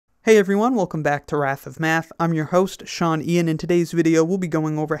Hey everyone, welcome back to Wrath of Math. I'm your host, Sean Ian. In today's video, we'll be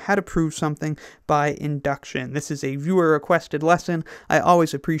going over how to prove something by induction. This is a viewer-requested lesson. I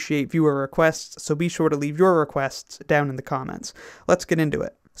always appreciate viewer requests, so be sure to leave your requests down in the comments. Let's get into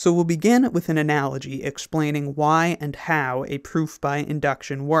it. So we'll begin with an analogy explaining why and how a proof by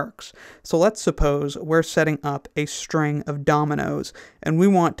induction works. So let's suppose we're setting up a string of dominoes, and we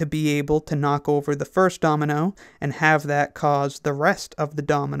want to be able to knock over the first domino and have that cause the rest of the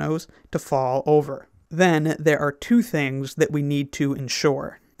dominoes to fall over. Then there are two things that we need to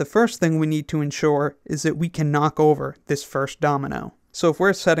ensure. The first thing we need to ensure is that we can knock over this first domino. So if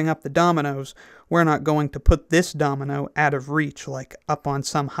we're setting up the dominoes, we're not going to put this domino out of reach, like up on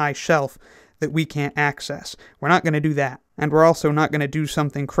some high shelf that we can't access. We're not going to do that. And we're also not going to do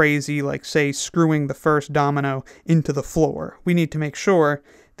something crazy like, say, screwing the first domino into the floor. We need to make sure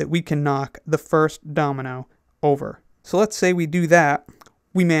that we can knock the first domino over. So let's say we do that.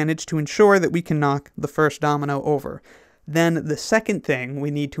 We manage to ensure that we can knock the first domino over. Then the second thing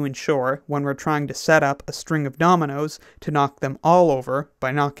we need to ensure when we're trying to set up a string of dominoes to knock them all over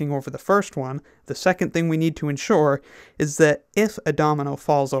by knocking over the first one, the second thing we need to ensure is that if a domino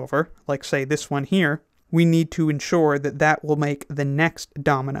falls over, like say this one here, we need to ensure that that will make the next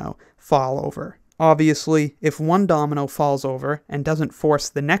domino fall over. Obviously, if one domino falls over and doesn't force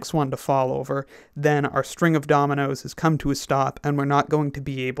the next one to fall over, then our string of dominoes has come to a stop and we're not going to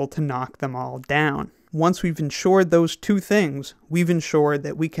be able to knock them all down. Once we've ensured those two things, we've ensured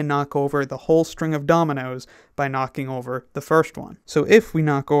that we can knock over the whole string of dominoes by knocking over the first one. So if we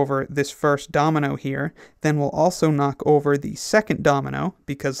knock over this first domino here, then we'll also knock over the second domino,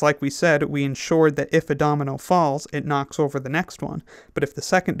 because like we said, we ensured that if a domino falls, it knocks over the next one. But if the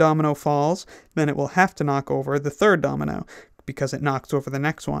second domino falls, then it will have to knock over the third domino, because it knocks over the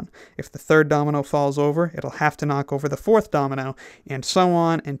next one. If the third domino falls over, it'll have to knock over the fourth domino, and so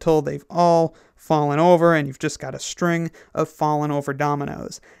on until they've all fallen over and you've just got a string of fallen over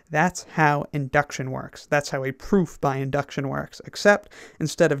dominoes. That's how induction works. That's how a proof by induction works, except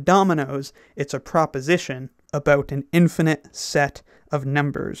instead of dominoes, it's a proposition about an infinite set of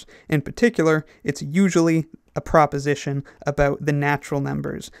numbers. In particular, it's usually a proposition about the natural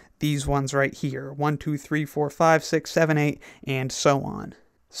numbers. These ones right here, 1, 2, 3, 4, 5, 6, 7, 8, and so on.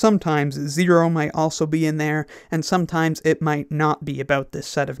 Sometimes 0 might also be in there, and sometimes it might not be about this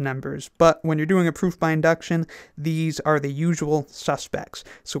set of numbers. But when you're doing a proof by induction, these are the usual suspects.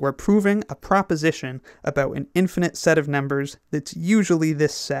 So we're proving a proposition about an infinite set of numbers that's usually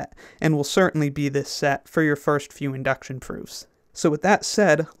this set, and will certainly be this set for your first few induction proofs. So with that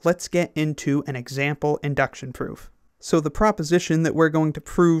said, let's get into an example induction proof. So the proposition that we're going to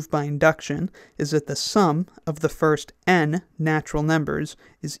prove by induction is that the sum of the first n natural numbers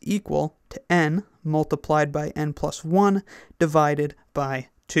is equal to n multiplied by n plus 1 divided by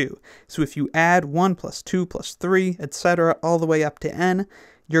 2. So if you add 1 plus 2 plus 3, etc., all the way up to n,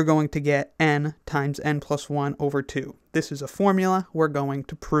 you're going to get n times n plus 1 over 2. This is a formula we're going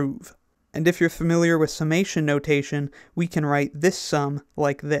to prove. And if you're familiar with summation notation, we can write this sum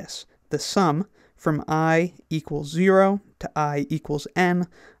like this. The sum from I equals 0 to I equals n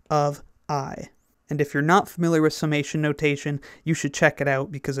of I. And if you're not familiar with summation notation, you should check it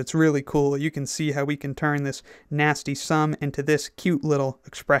out because it's really cool. You can see how we can turn this nasty sum into this cute little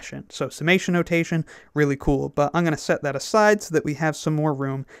expression. So summation notation, really cool. But I'm going to set that aside so that we have some more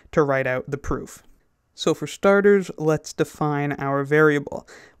room to write out the proof. So for starters, let's define our variable.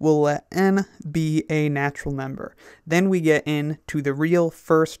 We'll let n be a natural number. Then we get into the real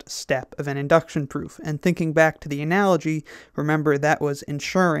first step of an induction proof. And thinking back to the analogy, remember that was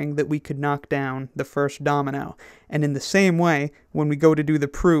ensuring that we could knock down the first domino. And in the same way, when we go to do the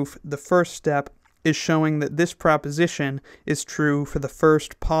proof, the first step is showing that this proposition is true for the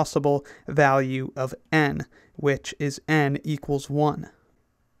first possible value of n, which is n equals 1.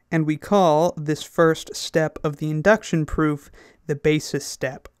 And we call this first step of the induction proof the basis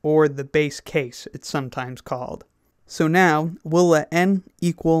step, or the base case, it's sometimes called. So now, we'll let n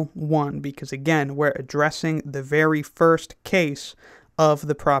equal 1, because again, we're addressing the very first case of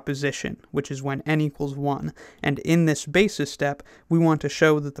the proposition, which is when n equals 1. And in this basis step, we want to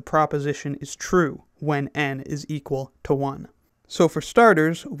show that the proposition is true when n is equal to 1. So for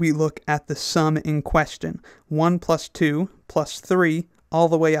starters, we look at the sum in question. 1 plus 2 plus 3 all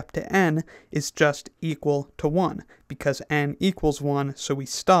the way up to n is just equal to 1, because n equals 1, so we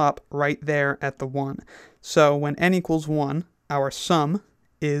stop right there at the 1. So when n equals 1, our sum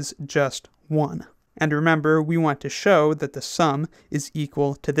is just 1. And remember, we want to show that the sum is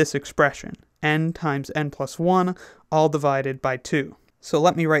equal to this expression, n times n plus 1, all divided by 2. So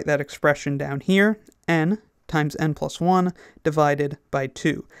let me write that expression down here. N times n plus 1 divided by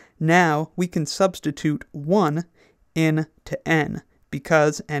 2. Now we can substitute 1 into n,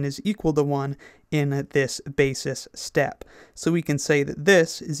 because n is equal to 1 in this basis step. So we can say that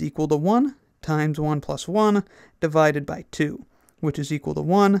this is equal to 1 times 1 plus 1 divided by 2, which is equal to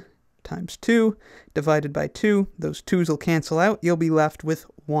 1 times 2 divided by 2. Those 2's will cancel out. You'll be left with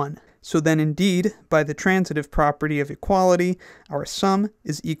 1. So then indeed, by the transitive property of equality, our sum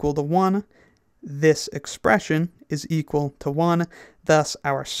is equal to 1. This expression is equal to 1. Thus,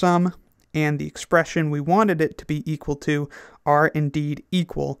 our sum and the expression we wanted it to be equal to are indeed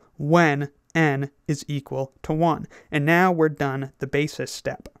equal when n is equal to 1. And now we're done the basis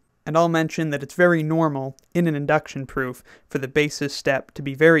step. And I'll mention that it's very normal in an induction proof for the basis step to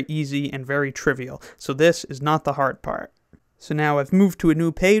be very easy and very trivial. So this is not the hard part. So now I've moved to a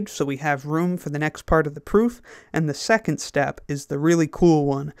new page so we have room for the next part of the proof, and the second step is the really cool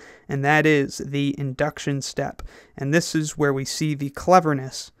one, and that is the induction step. And this is where we see the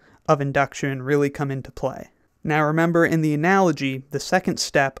cleverness of induction really come into play. Now remember, in the analogy, the second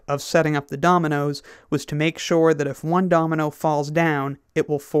step of setting up the dominoes was to make sure that if one domino falls down, it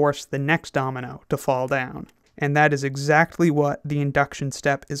will force the next domino to fall down. And that is exactly what the induction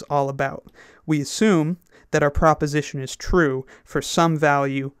step is all about. We assume that our proposition is true for some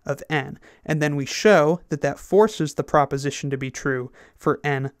value of n, and then we show that that forces the proposition to be true for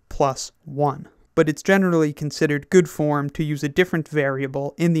n plus 1. But it's generally considered good form to use a different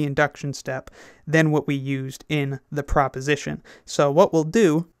variable in the induction step than what we used in the proposition. So what we'll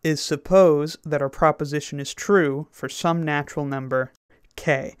do is suppose that our proposition is true for some natural number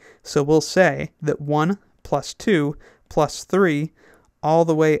k. So we'll say that 1 plus 2 plus 3 all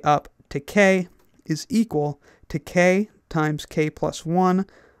the way up to k is equal to k times k plus 1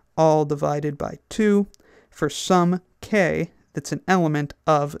 all divided by 2 for some k that's an element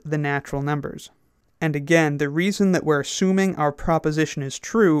of the natural numbers. And again, the reason that we're assuming our proposition is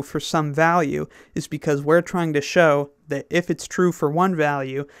true for some value is because we're trying to show that if it's true for one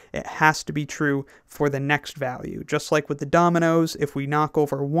value, it has to be true for the next value. Just like with the dominoes, if we knock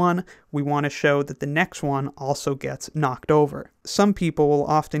over one, we want to show that the next one also gets knocked over. Some people will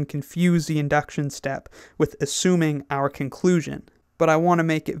often confuse the induction step with assuming our conclusion, but I want to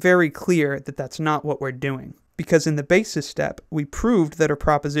make it very clear that that's not what we're doing. Because in the basis step, we proved that our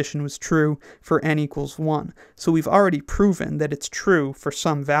proposition was true for n equals 1. So we've already proven that it's true for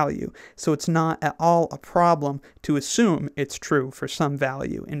some value. So it's not at all a problem to assume it's true for some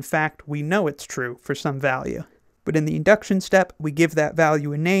value. In fact, we know it's true for some value. But in the induction step, we give that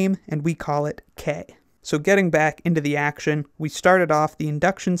value a name, and we call it k. So getting back into the action, we started off the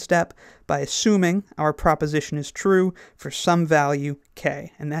induction step by assuming our proposition is true for some value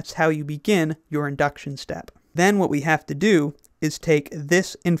k, and that's how you begin your induction step. Then what we have to do is take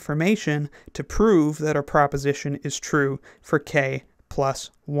this information to prove that our proposition is true for k plus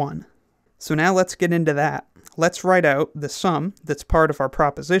 1. So now let's get into that. Let's write out the sum that's part of our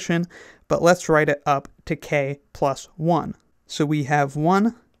proposition, but let's write it up to k plus 1. So we have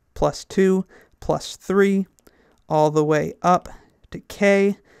 1 plus 2 plus 3 all the way up to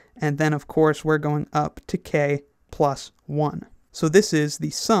k, and then of course we're going up to k plus 1. So this is the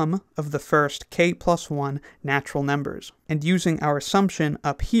sum of the first k plus 1 natural numbers. And using our assumption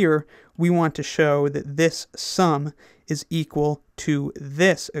up here, we want to show that this sum is equal to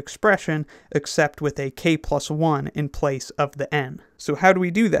this expression, except with a k plus 1 in place of the n. So how do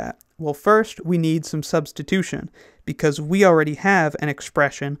we do that? Well, first we need some substitution, because we already have an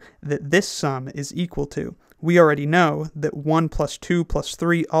expression that this sum is equal to. We already know that 1 plus 2 plus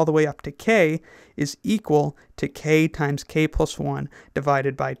 3 all the way up to k is equal to k times k plus 1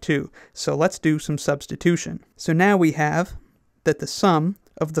 divided by 2. So let's do some substitution. So now we have that the sum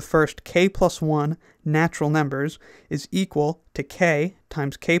of the first k plus 1 natural numbers is equal to k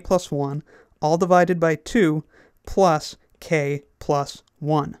times k plus 1 all divided by 2 plus k plus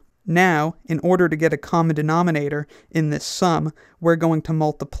 1. Now, in order to get a common denominator in this sum, we're going to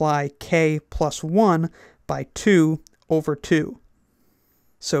multiply k plus 1 by 2 over 2.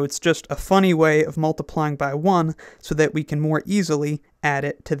 So it's just a funny way of multiplying by 1 so that we can more easily add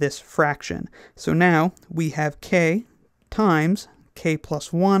it to this fraction. So now we have k times k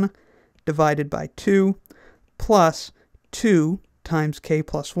plus 1 divided by 2 plus 2 times k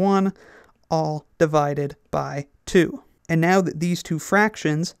plus 1 all divided by 2. And now that these two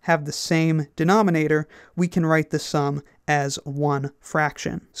fractions have the same denominator, we can write the sum as one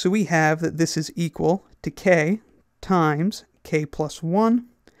fraction. So we have that this is equal to k times k plus 1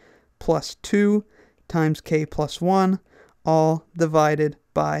 plus 2 times k plus 1 all divided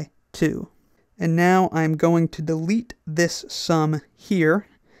by 2. And now I'm going to delete this sum here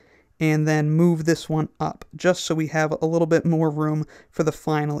and then move this one up, just so we have a little bit more room for the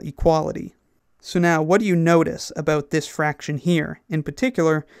final equality. So now, what do you notice about this fraction here? In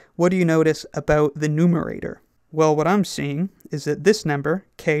particular, what do you notice about the numerator? Well, what I'm seeing is that this number,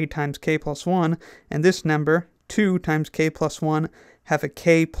 k times k plus 1, and this number, 2 times k plus 1, have a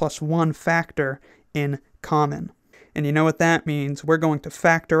k plus 1 factor in common. And you know what that means? We're going to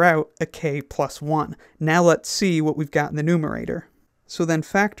factor out a k plus 1. Now let's see what we've got in the numerator. So then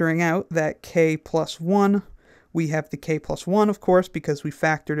factoring out that k plus 1, we have the k plus 1, of course, because we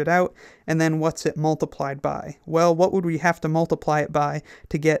factored it out. And then what's it multiplied by? Well, what would we have to multiply it by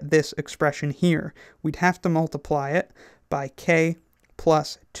to get this expression here? We'd have to multiply it by k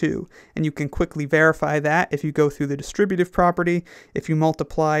plus 2. And you can quickly verify that if you go through the distributive property. If you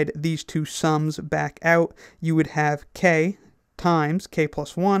multiplied these two sums back out, you would have k times k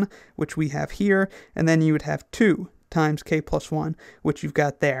plus 1, which we have here, and then you would have 2 times k plus 1, which you've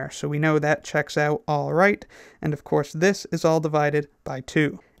got there. So we know that checks out all right. And of course, this is all divided by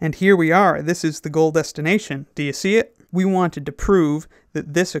 2. And here we are. This is the goal destination. Do you see it? We wanted to prove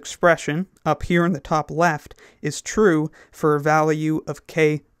that this expression up here in the top left is true for a value of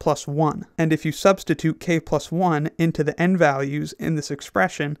k plus 1. And if you substitute k plus 1 into the n values in this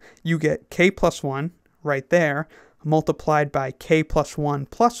expression, you get k plus 1 right there, multiplied by k plus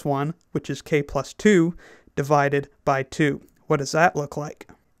 1, which is k plus 2, divided by 2. What does that look like?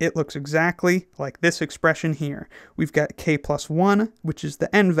 It looks exactly like this expression here. We've got k plus 1, which is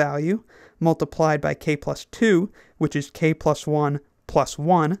the n value, multiplied by k plus 2, which is k plus 1 plus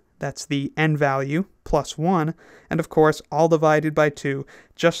 1. That's the n value, plus 1. And of course, all divided by 2,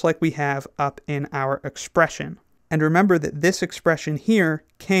 just like we have up in our expression. And remember that this expression here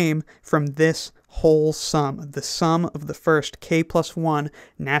came from this whole sum, the sum of the first k plus 1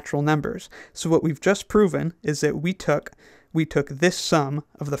 natural numbers. So what we've just proven is that we took this sum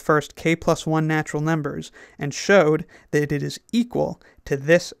of the first k plus 1 natural numbers and showed that it is equal to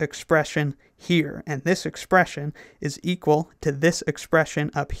this expression here. And this expression is equal to this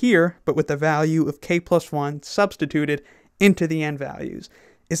expression up here, but with the value of k plus 1 substituted into the n values.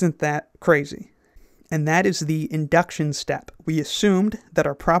 Isn't that crazy? And that is the induction step. We assumed that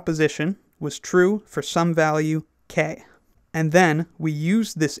our proposition was true for some value k. And then we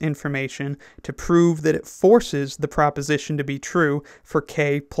use this information to prove that it forces the proposition to be true for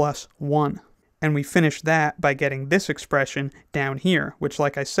k plus 1. And we finish that by getting this expression down here, which,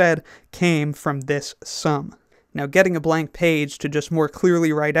 like I said, came from this sum. Now, getting a blank page to just more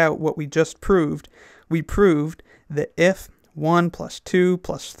clearly write out what we just proved, we proved that if 1 plus 2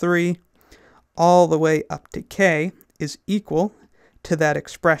 plus 3 all the way up to k is equal to that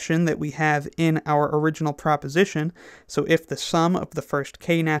expression that we have in our original proposition. So if the sum of the first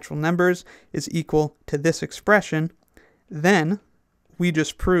k natural numbers is equal to this expression, then we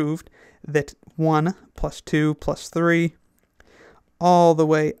just proved that 1 plus 2 plus 3 all the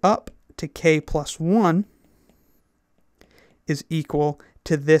way up to k plus 1 is equal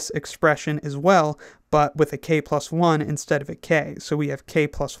to this expression as well, but with a k plus 1 instead of a k. So we have k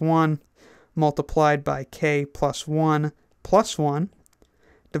plus 1 multiplied by k plus 1 plus 1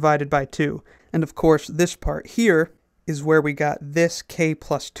 divided by 2. And of course, this part here is where we got this k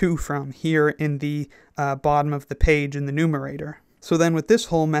plus 2 from, here in the bottom of the page in the numerator. So then with this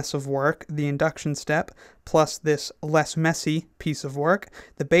whole mess of work, the induction step, plus this less messy piece of work,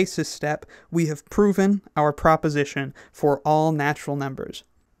 the basis step, we have proven our proposition for all natural numbers.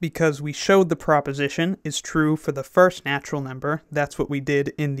 Because we showed the proposition is true for the first natural number, that's what we did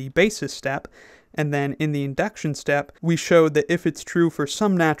in the basis step, and then in the induction step, we showed that if it's true for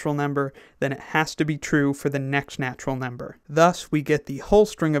some natural number, then it has to be true for the next natural number. Thus, we get the whole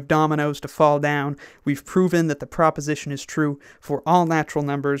string of dominoes to fall down. We've proven that the proposition is true for all natural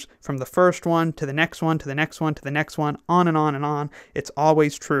numbers, from the first one to the next one to the next one to the next one, on and on and on. It's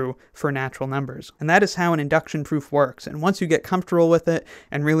always true for natural numbers. And that is how an induction proof works. And once you get comfortable with it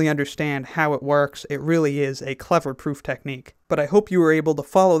and really understand how it works, it really is a clever proof technique. But I hope you were able to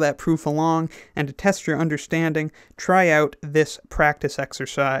follow that proof along, and to test your understanding, try out this practice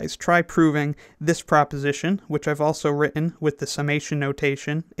exercise. Try proving this proposition, which I've also written with the summation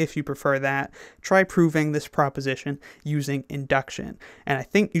notation, if you prefer that. Try proving this proposition using induction, and I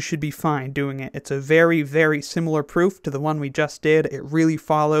think you should be fine doing it. It's a very, very similar proof to the one we just did. It really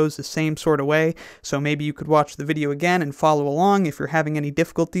follows the same sort of way, so maybe you could watch the video again and follow along if you're having any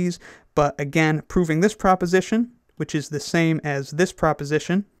difficulties. But again, proving this proposition, which is the same as this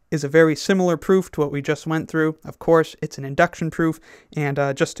proposition, is a very similar proof to what we just went through. Of course, it's an induction proof, and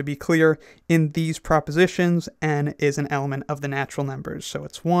just to be clear, in these propositions, n is an element of the natural numbers. So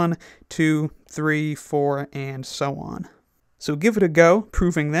it's 1, 2, 3, 4, and so on. So give it a go,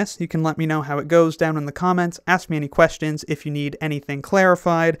 proving this. You can let me know how it goes down in the comments, ask me any questions if you need anything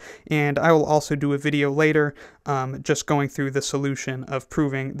clarified, and I will also do a video later just going through the solution of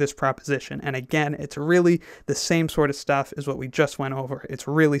proving this proposition. And again, it's really the same sort of stuff as what we just went over. It's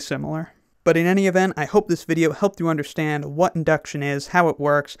really similar. But in any event, I hope this video helped you understand what induction is, how it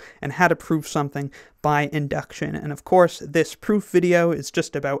works, and how to prove something by induction. And of course, this proof video is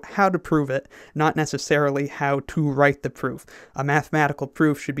just about how to prove it, not necessarily how to write the proof. A mathematical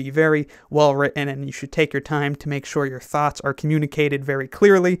proof should be very well written, and you should take your time to make sure your thoughts are communicated very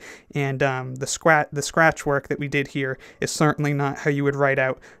clearly. And the scratch work that we did here is certainly not how you would write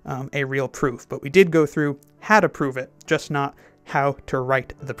out a real proof. But we did go through how to prove it, just not how to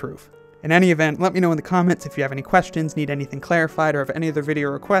write the proof. In any event, let me know in the comments if you have any questions, need anything clarified, or have any other video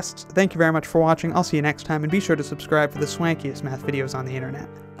requests. Thank you very much for watching. I'll see you next time, and be sure to subscribe for the swankiest math videos on the internet.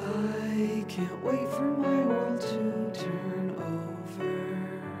 I can't wait for my